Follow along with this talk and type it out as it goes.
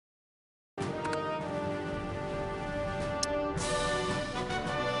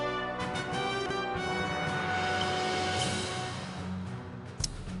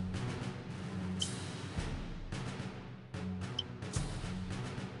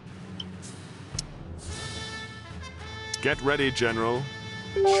Get ready, General.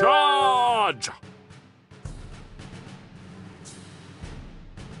 Charge!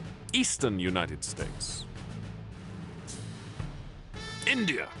 Eastern United States.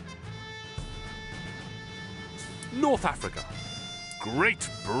 India. North Africa. Great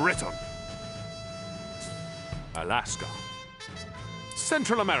Britain. Alaska.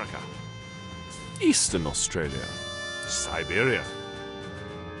 Central America. Eastern Australia. Siberia.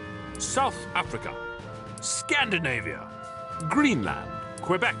 South Africa. Scandinavia. Greenland.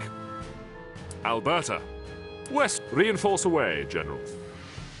 Quebec. Alberta. West. Reinforce away, General.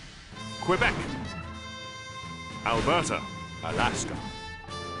 Quebec. Alberta. Alaska.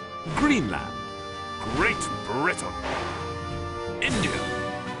 Greenland. Great Britain. India.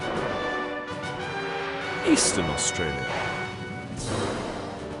 Eastern Australia.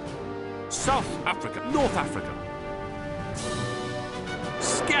 South Africa. North Africa.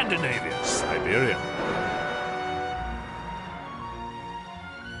 Scandinavia. Siberia.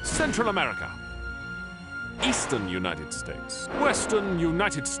 Central America. Eastern United States. Western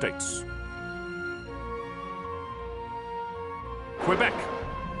United States. Quebec.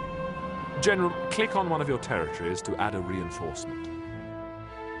 General, click on one of your territories to add a reinforcement.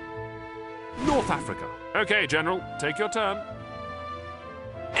 North Africa. Okay, General, take your turn.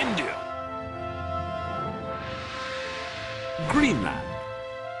 India. Greenland.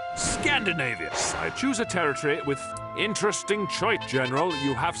 Scandinavia. I choose a territory with interesting choice. General,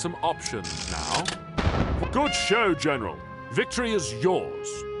 you have some options now. Good show, General. Victory is yours.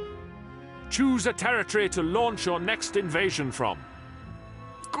 Choose a territory to launch your next invasion from.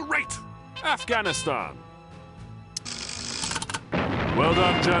 Great! Afghanistan. Well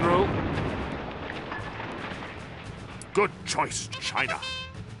done, General. Good choice, China.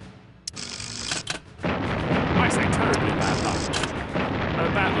 I say terribly bad luck.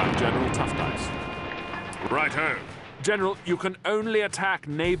 Bad luck, General. Tough dice. Right-ho. General, you can only attack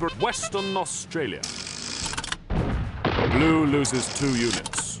neighbor Western Australia. Blue loses 2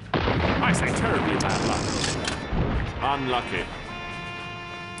 units. I say terribly bad luck. Unlucky.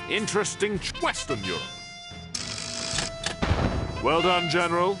 Interesting Western Europe. Well done,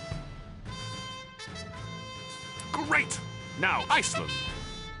 General. Great! Now, Iceland.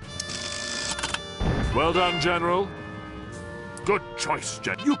 Well done, General. Good choice,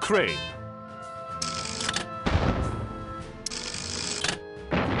 Ukraine.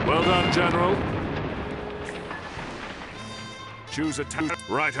 Well done, General. Choose a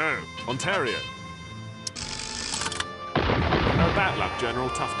right-ho. Ontario. Bad luck, General.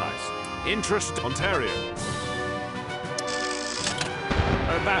 Tough dice. Interest, Ontario.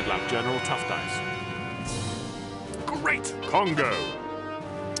 Bad luck, General. Tough dice. Great! Congo.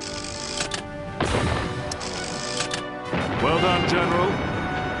 Well done, General.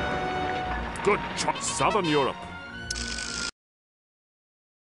 Good choice. Southern Europe.